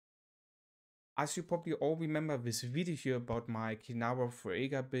as you probably all remember this video here about my Kinawa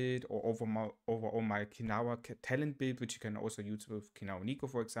Fuega build, or overall my Kinawa talent build, which you can also use with Kinawa Nico,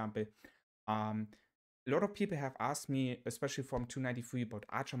 for example. A lot of people have asked me, especially from 293, about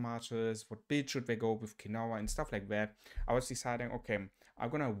Archer Marches, what build should they go with Kinawa and stuff like that. I was deciding, okay, I'm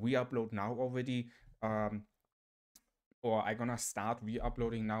gonna re-upload now already, or I'm gonna start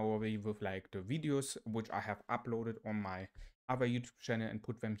re-uploading now already with like the videos which I have uploaded on my other YouTube channel and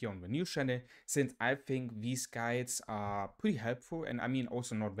put them here on the new channel, since I think these guides are pretty helpful, and I mean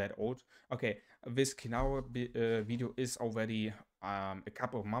also not that old. Okay, this Kinawa video is already a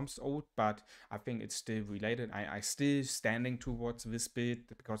couple of months old, but I think it's still related. I still standing towards this build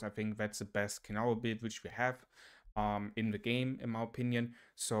because I think that's the best Kinawa build which we have in the game, in my opinion.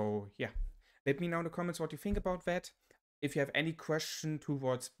 So yeah, let me know in the comments what you think about that. If you have any question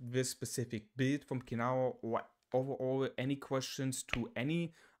towards this specific build from Kinawa, or overall any questions to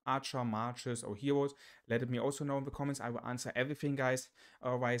any Archer, Marches, or heroes, let me also know in the comments. I will answer everything, guys.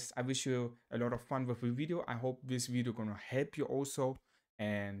 Otherwise, I wish you a lot of fun with the video. I hope this video gonna help you also.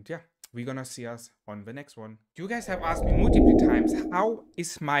 And yeah, we're gonna see us on the next one. You guys have asked me multiple times, how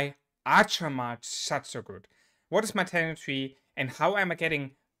is my Archer March such so good? What is my talent tree, and how am I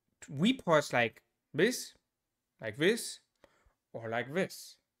getting reports like this, or like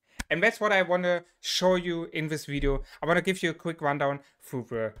this? And that's what I want to show you in this video. I want to give you a quick rundown through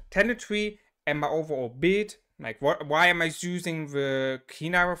the talent tree and my overall build. Like why am I using the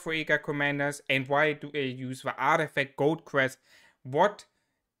Kinawa Fuega commanders, and why do I use the artifact Gold Crest? What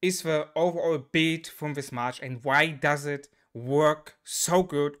is the overall build from this March, and why does it work so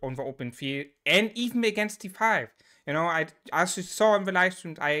good on the open field and even against D5? You know, as you saw in the live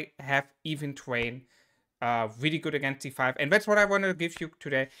stream, I have even trained really good against D5, and that's what I want to give you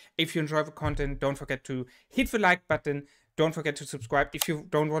today. If you enjoy the content, don't forget to hit the like button. Don't forget to subscribe if you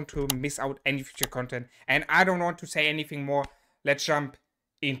don't want to miss out any future content. And I don't want to say anything more. Let's jump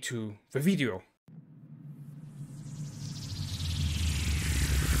into the video.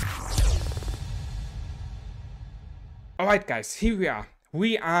 Alright guys, here we are.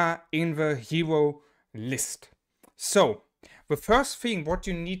 We are in the hero list. So, the first thing what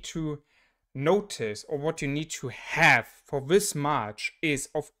you need to notice, or what you need to have for this March, is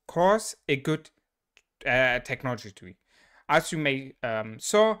of course a good technology tree. As you may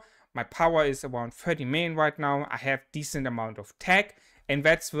saw, my power is around 30 million right now. I have decent amount of tech, and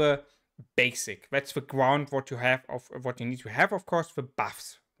that's the basic, that's the ground what you have of what you need to have. Of course, the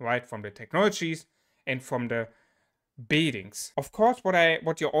buffs, right, from the technologies and from the buildings. Of course,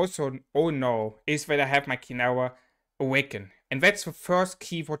 what you also all know is that I have my Kinawa Awaken, and that's the first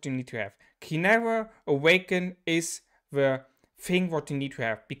key what you need to have. Kinawa Awaken is the thing what you need to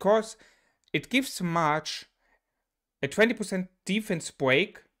have, because it gives March a 20% defense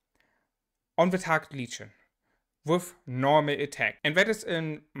break on the target legion with normal attack. And that is,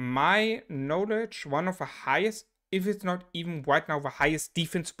 in my knowledge, one of the highest, if it's not even right now the highest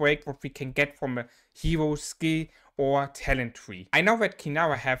defense break what we can get from a hero skill or talent tree. I know that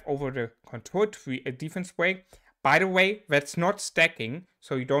Kinawa have over the control tree a defense break. By the way, that's not stacking,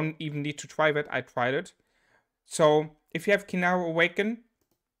 so you don't even need to try that. I tried it. So if you have Kinawa Awaken,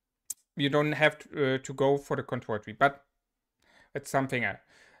 you don't have to go for the control tree, but it's something else.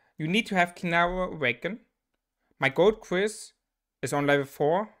 You need to have Kinawa Awaken. My gold quiz is on level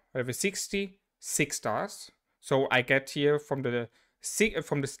 4, level 60, 6 stars. So I get here from the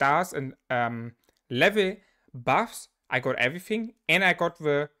stars and level buffs, I got everything, and I got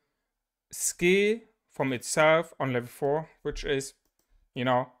the skill from itself on level 4, which is, you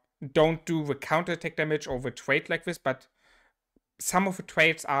know, don't do the counter attack damage or the trait like this, but some of the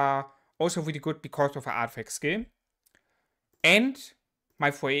traits are also really good because of the artifact skill. And my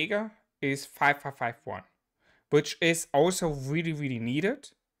Fuega is 5551, which is also really, really needed,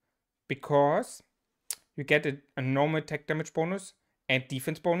 because you get a normal attack damage bonus and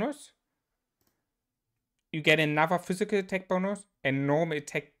defense bonus. You get another physical attack bonus and normal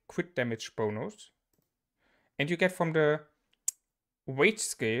attack crit damage bonus. And you get from the weight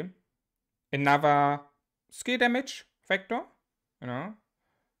skill another skill damage factor, you know,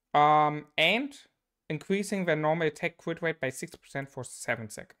 and increasing the normal attack crit rate by 6% for 7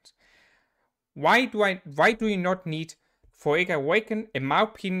 seconds. Why do you not need Fuega Awaken? In my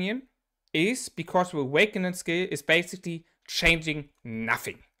opinion, is because the Awakening skill is basically changing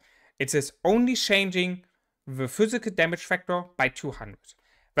nothing. It is only changing the physical damage factor by 200.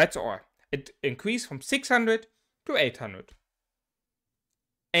 That's all. It increased from 600 to 800.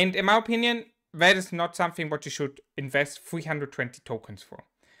 And in my opinion, that is not something what you should invest 320 tokens for.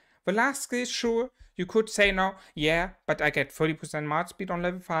 The last skill, sure, you could say now, yeah, but I get 30% march speed on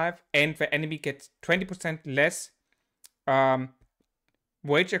level 5 and the enemy gets 20% less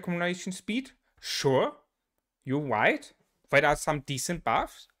wage accumulation speed. Sure, you're right. There are some decent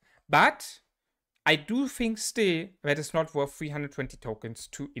buffs, but I do think still that is not worth 320 tokens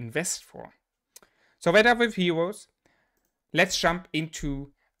to invest for. So that are with heroes. Let's jump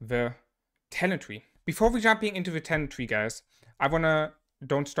into the talent tree. Before we jumping into the talent tree, guys, I wanna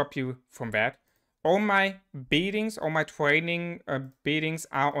don't stop you from that. All my buildings, all my training buildings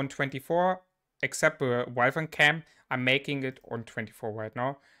are on 24, except the Wyvern camp. I'm making it on 24 right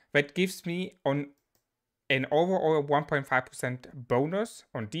now. That gives me on an overall 1.5% bonus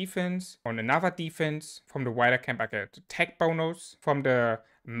on defense. On another defense, from the wider camp I get attack bonus. From the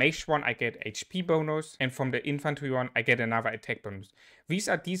mage one I get HP bonus. And from the infantry one I get another attack bonus. These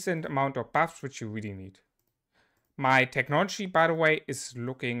are decent amount of buffs which you really need. My technology, by the way, is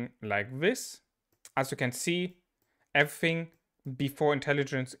looking like this. As you can see, everything before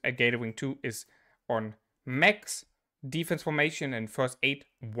intelligence gathering 2 is on max. Defense formation and first aid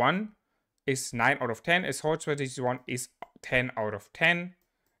 1 is 9 out of 10. Assault strategy 1 is 10 out of 10.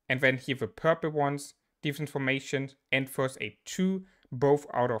 And then here the purple ones, defense formation and first aid 2, both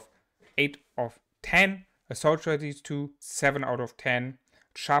out of 8 of 10. Assault strategy 2, 7 out of 10.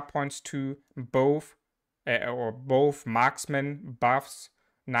 Sharp points 2, both marksman buffs,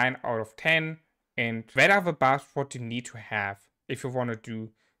 9 out of 10. And that are the buffs what you need to have if you want to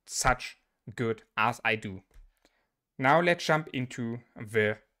do such good as I do. Now let's jump into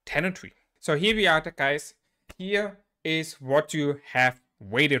the talent tree. So here we are, guys. Here is what you have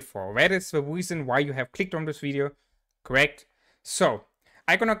waited for. That is the reason why you have clicked on this video, correct? So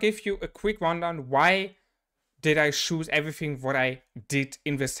I'm gonna give you a quick rundown. Why did I choose everything what I did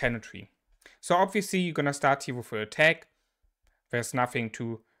in this talent tree? So obviously you're gonna start here with the attack. There's nothing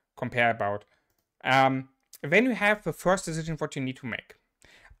to compare about. Then you have the first decision what you need to make.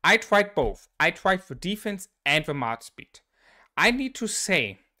 I tried both. I tried the defense and the march speed. I need to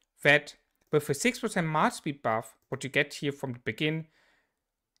say that with the 6% march speed buff, what you get here from the beginning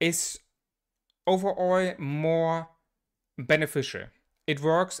is overall more beneficial. It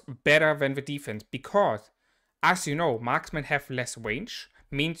works better than the defense because, as you know, marksmen have less range.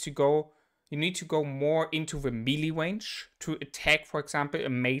 Means you need to go more into the melee range to attack, for example, a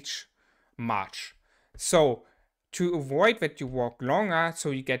mage march. So to avoid that you walk longer,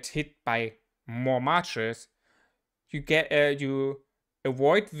 so you get hit by more marches, you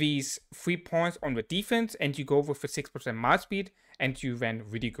avoid these 3 points on the defense and you go with the 6% march speed and you then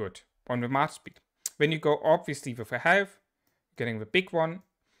really good on the march speed. When you go obviously with the health, getting the big one,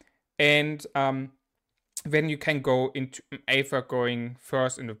 and then you can go into either going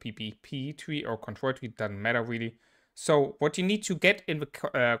first in the PvP tree or control tree, doesn't matter really. So what you need to get in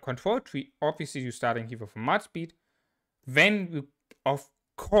the control tree, obviously you're starting here with a march speed. Then you, of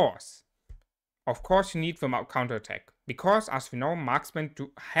course you need the counterattack. Because as we know, marksmen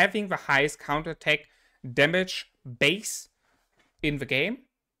do having the highest counterattack damage base in the game.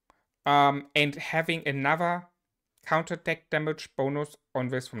 And having another counterattack damage bonus on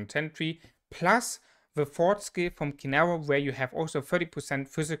this from talent tree. Plus the fourth skill from Kinaro where you have also 30%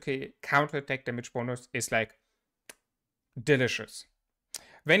 physical counterattack damage bonus is like delicious.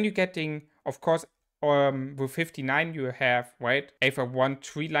 Then you're getting, of course, with 59 you have, right, either one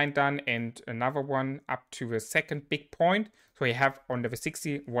tree line done and another one up to the second big point. So you have on level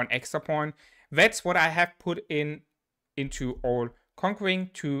 60 one extra point. That's what I have put into all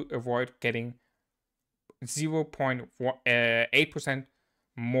conquering to avoid getting 0.8%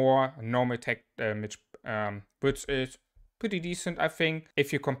 more normal attack damage, which is pretty decent, I think,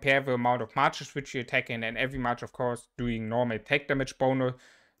 if you compare the amount of marches which you're attacking, and every march, of course, doing normal attack damage bonus.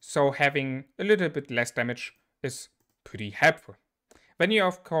 So having a little bit less damage is pretty helpful. When you,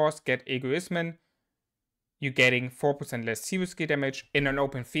 of course, get Egoism, you're getting 4% less zero skill damage in an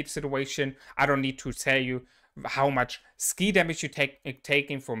open field situation. I don't need to tell you how much ski damage you're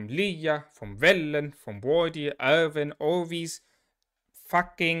taking from Lilia, from Velen, from Wardy, Irvin, all these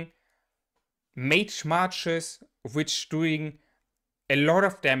fucking mage marches which doing a lot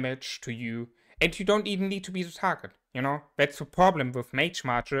of damage to you, and you don't even need to be the target. You know, that's the problem with mage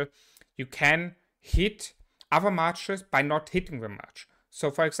marcher. You can hit other marches by not hitting the march.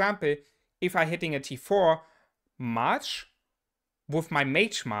 So for example, if I'm hitting a T4 march with my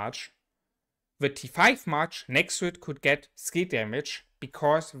mage march, the T5 march next to it could get skill damage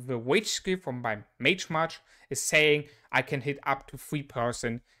because the wage skill from my mage march is saying I can hit up to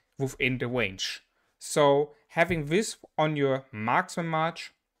 3% within the range. So having this on your marksman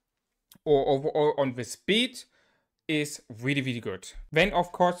march or overall on the speed is really, really good. Then,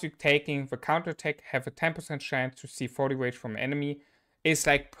 of course, you're taking the counterattack, have a 10% chance to see 40 rage from enemy. It's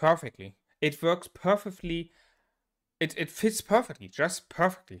like perfectly. It works perfectly. It fits perfectly, just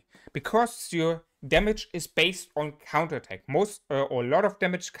perfectly. Because your damage is based on counterattack. Most or a lot of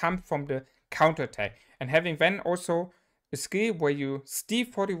damage comes from the counterattack. And having then also a skill where you steal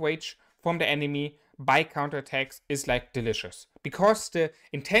 40 rage from the enemy by counterattacks is like delicious. Because the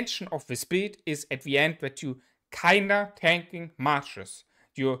intention of this build is at the end that you kinda tanking marches.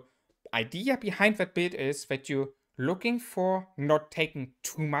 Your idea behind that build is that you're looking for not taking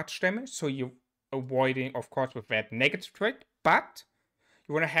too much damage, so you're avoiding, of course, with that negative trait, but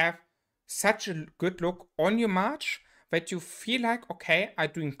you want to have such a good look on your march that you feel like, okay,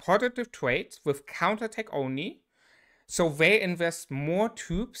 I'm doing positive traits with counterattack only, so they invest more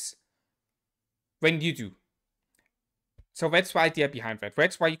troops than you do. So that's the idea behind that.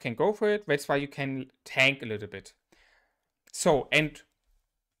 That's why you can go for it. That's why you can tank a little bit. So, and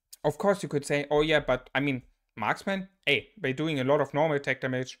of course you could say, oh yeah, but I mean, Marksman, hey, they're doing a lot of normal attack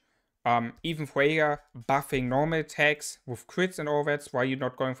damage. Even Freya buffing normal attacks with crits and all that, why you're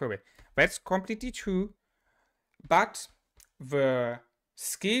not going for it. That's completely true. But the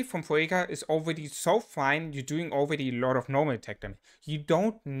skill from Freya is already so fine, you're doing already a lot of normal attack damage. You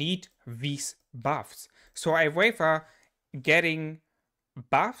don't need these buffs. So I rather getting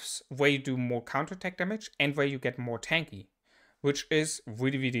buffs where you do more counterattack damage and where you get more tanky, which is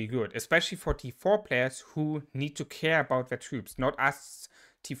really, really good, especially for T4 players who need to care about their troops, not us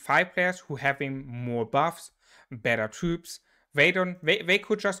T5 players who having more buffs, better troops. They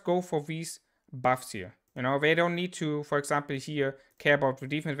could just go for these buffs here. You know, they don't need to, for example, here care about the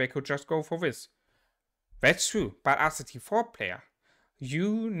defense. They could just go for this. That's true. But as a T4 player,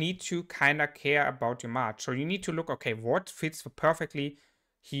 you need to kind of care about your march. So you need to look, okay, what fits perfectly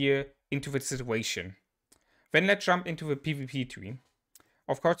here into the situation. Then let's jump into the PvP tree.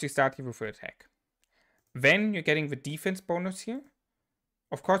 Of course, you start here with the attack. Then you're getting the defense bonus here.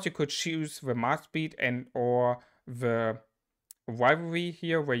 Of course, you could choose the march speed and or the rivalry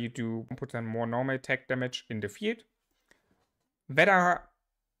here, where you do 1% more normal attack damage in the field. There are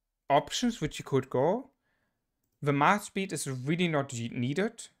options which you could go. The march speed is really not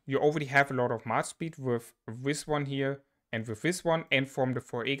needed. You already have a lot of march speed with this one here and with this one, and from the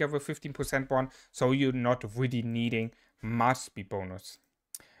Foreger with 15% one, so you're not really needing march speed bonus.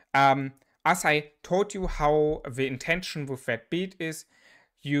 As I told you how the intention with that build is,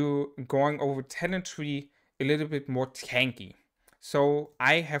 you going over talent tree a little bit more tanky. So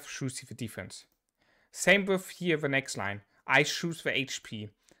I have choose the defense. Same with here the next line. I choose the HP.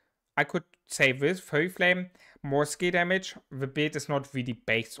 I could say this, Fairy Flame, more skill damage. The build is not really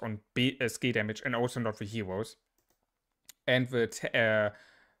based on skill damage, and also not the heroes. And the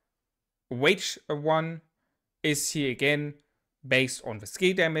wage one is here again based on the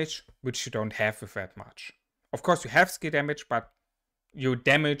skill damage, which you don't have with that much. Of course, you have skill damage, but your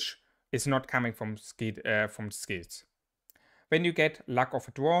damage is not coming from skills. When you get Luck of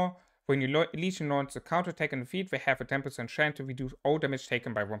a Draw, when you Legion launch a counterattack in the field, they have a 10% chance to reduce all damage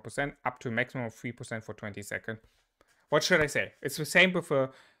taken by 1% up to a maximum of 3% for 20 seconds. What should I say? It's the same with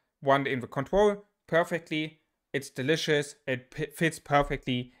the one in the control. Perfectly. It's delicious. It fits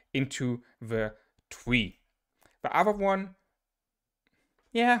perfectly into the tree. The other one,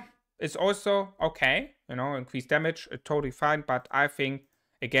 yeah, it's also okay. You know, increased damage, totally fine. But I think,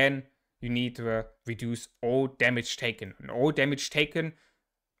 again, you need to reduce all damage taken. And all damage taken,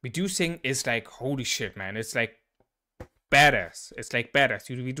 reducing is like, holy shit, man. It's like badass. It's like badass.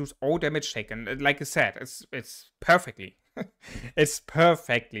 You reduce all damage taken. Like I said, it's perfectly. It's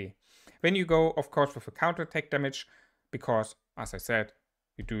perfectly. When you go, of course, with a counterattack damage, because, as I said,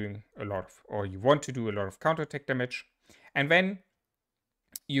 you're doing a lot of, or you want to do a lot of counterattack damage. And then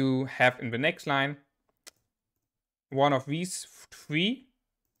you have in the next line one of these three.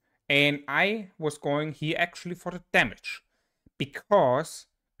 And I was going here actually for the damage, because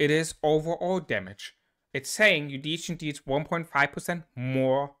it is overall damage. It's saying your Legion deals 1.5%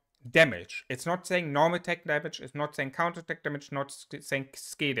 more damage. It's not saying normal attack damage, it's not saying counter attack damage, not saying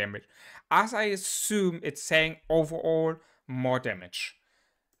skill damage. As I assume, it's saying overall more damage.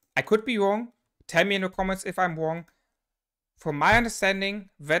 I could be wrong. Tell me in the comments if I'm wrong. From my understanding,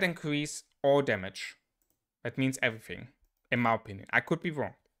 that increase all damage. That means everything, in my opinion. I could be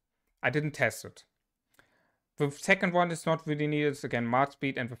wrong. I didn't test it. The second one is not really needed. It's again march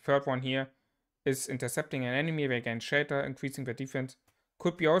speed. And the third one here is intercepting an enemy. They gain shelter, increasing their defense.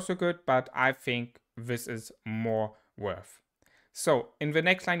 Could be also good, but I think this is more worth. So in the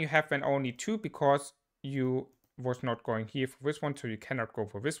next line you have then only two, because you was not going here for this one, so you cannot go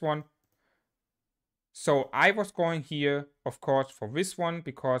for this one. So I was going here, of course, for this one,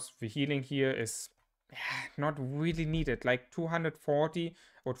 because the healing here is not really needed. Like 240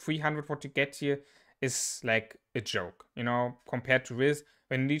 or 300 what you get here is like a joke, you know, compared to this.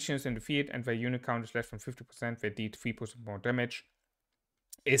 When Legion is in the field and their unit count is less than 50%, they did 3% more damage.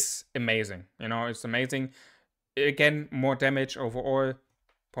 Is amazing, you know, it's amazing. Again, more damage overall,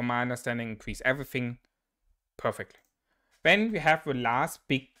 from my understanding, increase everything perfectly. Then we have the last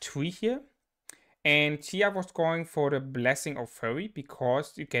big tree here. And here I was going for the Blessing of Furry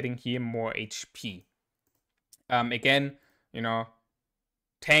because you're getting here more HP. Again, you know,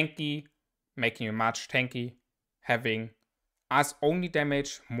 tanky, making you much tanky, having us only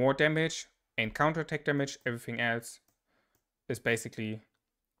damage, more damage, and counterattack damage. Everything else is basically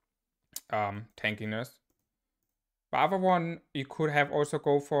tankiness. The other one you could have also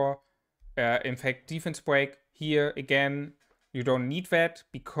go for, in fact, defense break. Here again, you don't need that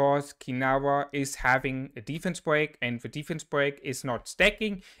because Kinawa is having a defense break, and the defense break is not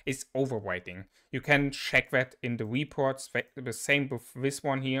stacking, it's overweighting. You can check that in the reports. The same with this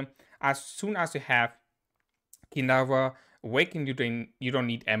one here. As soon as you have Kinawa awaken, you don't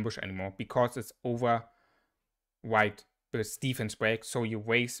need ambush anymore because it's overweight with defense break. So you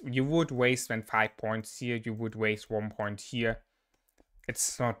would waste then 5 points here, you would waste 1 point here.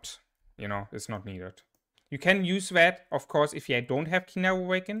 It's not, you know, it's not needed. You can use that, of course, if you don't have Kinawa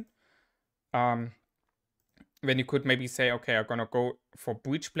Awaken. Then you could maybe say, okay, I'm gonna go for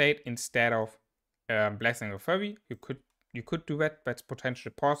Breachblade instead of Blessing of Furry. You could do that. That's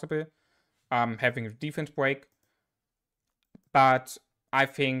potentially possible. Having a defense break. But I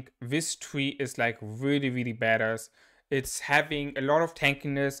think this tree is like really, really badass. It's having a lot of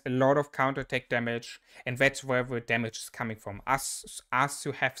tankiness, a lot of counterattack damage, and that's where the damage is coming from. As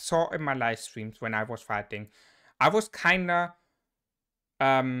you have saw in my live streams when I was fighting, I was kinda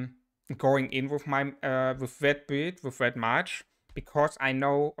going in with my with that build, with that march, because I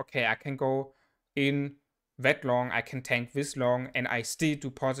know, okay, I can go in that long, I can tank this long, and I still do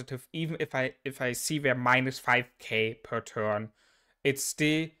positive, even if I see they're minus 5k per turn. It's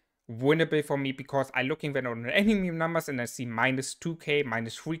still winnable for me because I looking then on the enemy numbers and I see minus 2k,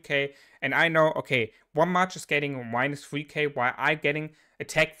 minus 3k, and I know, okay, one march is getting minus 3k while I getting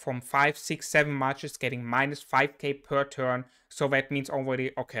attack from 5, 6, 7 marches getting minus 5k per turn. So that means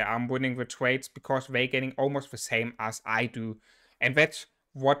already, okay, I'm winning the trades because they're getting almost the same as I do. And that's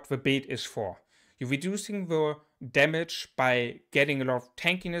what the build is for. You're reducing the damage by getting a lot of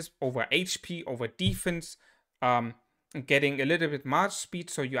tankiness over HP, over defense, getting a little bit march speed,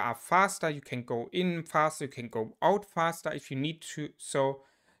 so you are faster, you can go in faster, you can go out faster if you need to. So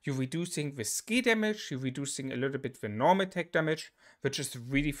you're reducing the skill damage, you're reducing a little bit the normal attack damage, which is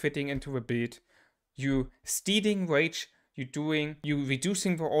really fitting into the build. You stealing rage, you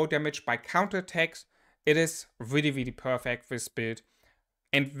reducing the all damage by counterattacks. It is really, really perfect, this build.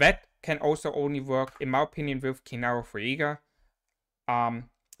 And that can also only work, in my opinion, with Kinawa Fuega.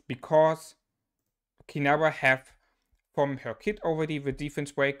 Because Kinawa have from her kit already the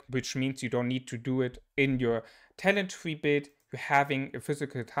defense break, which means you don't need to do it in your talent tree build. You're having a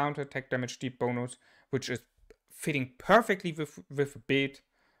physical counter attack damage deep bonus, which is fitting perfectly with the build.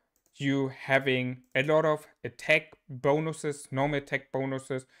 You having a lot of attack bonuses, normal attack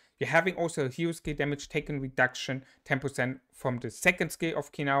bonuses. You're having also a hero skill damage taken reduction, 10% from the second skill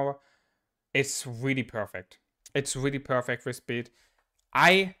of Kinawa. It's really perfect. It's really perfect, this build.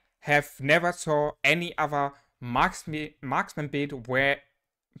 I have never saw any other marksman build where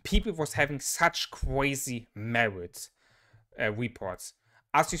people was having such crazy merits reports.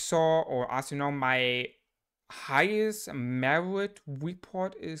 As you saw, or as you know, my highest merit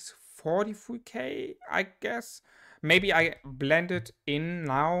report is 43k, I guess. Maybe I blend it in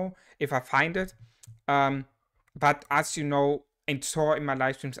now if I find it. But as you know and saw in my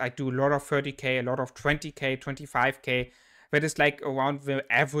live streams, I do a lot of 30k, a lot of 20k, 25k. That is like around the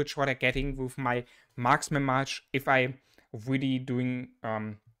average what I'm getting with my marksman march. If I really doing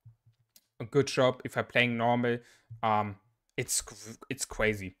a good job, if I'm playing normal, it's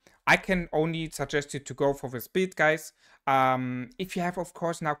crazy. I can only suggest you to go for this build, guys. If you have, of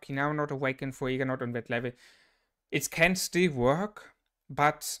course, now Kinawa not awakened, Fuega not on that level, it can still work,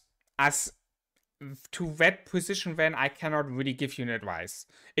 but as to that position, then I cannot really give you an advice.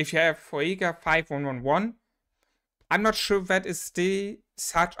 If you have Fuega 5111, I'm not sure that is still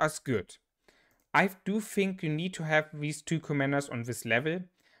such as good. I do think you need to have these two commanders on this level,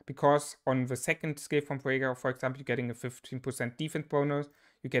 because on the second skill from Fuega, for example, you're getting a 15% defense bonus,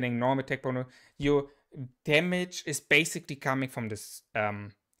 you're getting normal attack bonus. Your damage is basically coming from this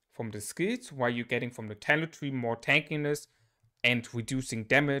from the skills, while you're getting from the talent tree more tankiness and reducing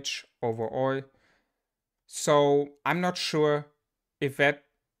damage overall. So I'm not sure if that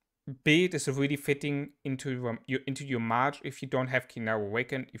build is really fitting into your March if you don't have Kinaro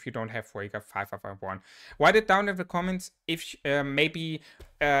Awakened, if you don't have Vega 551. Write it down in the comments if maybe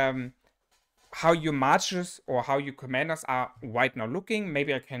how your marches or how your commanders are right now looking.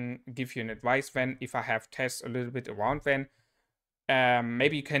 Maybe I can give you an advice then if I have tests a little bit around then.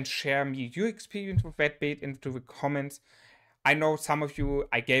 Maybe you can share me your experience with that build into the comments. I know some of you,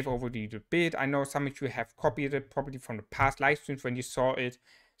 I gave already the build. I know some of you have copied it probably from the past live streams when you saw it.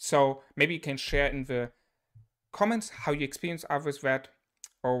 So maybe you can share in the comments how you experience are with that.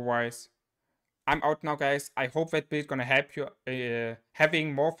 Otherwise, I'm out now, guys. I hope that build gonna help you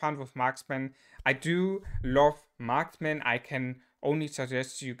having more fun with Marksman. I do love Marksman. I can only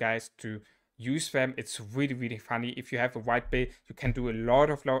suggest you guys to use them. It's really, really funny. If you have a white build, you can do a lot,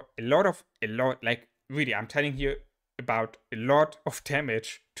 like really, I'm telling you about a lot of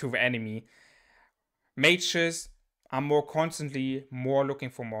damage to the enemy. Mages are more constantly more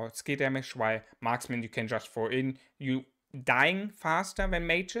looking for more skill damage, while Marksman you can just throw in. You dying faster than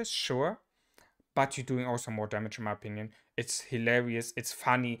mages, sure, but you're doing also more damage in my opinion. It's hilarious, it's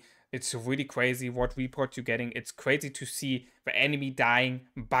funny, it's really crazy what report you're getting. It's crazy to see the enemy dying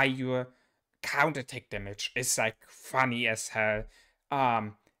by your counterattack damage. It's like funny as hell.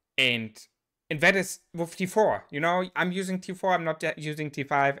 And that is with T4. You know, I'm using T4, I'm not using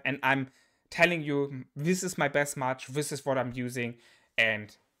T5, and I'm telling you this is my best match, this is what I'm using,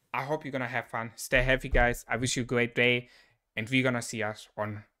 and I hope you're gonna have fun. Stay healthy, guys. I wish you a great day, and we're gonna see us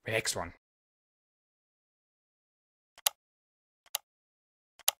on the next one.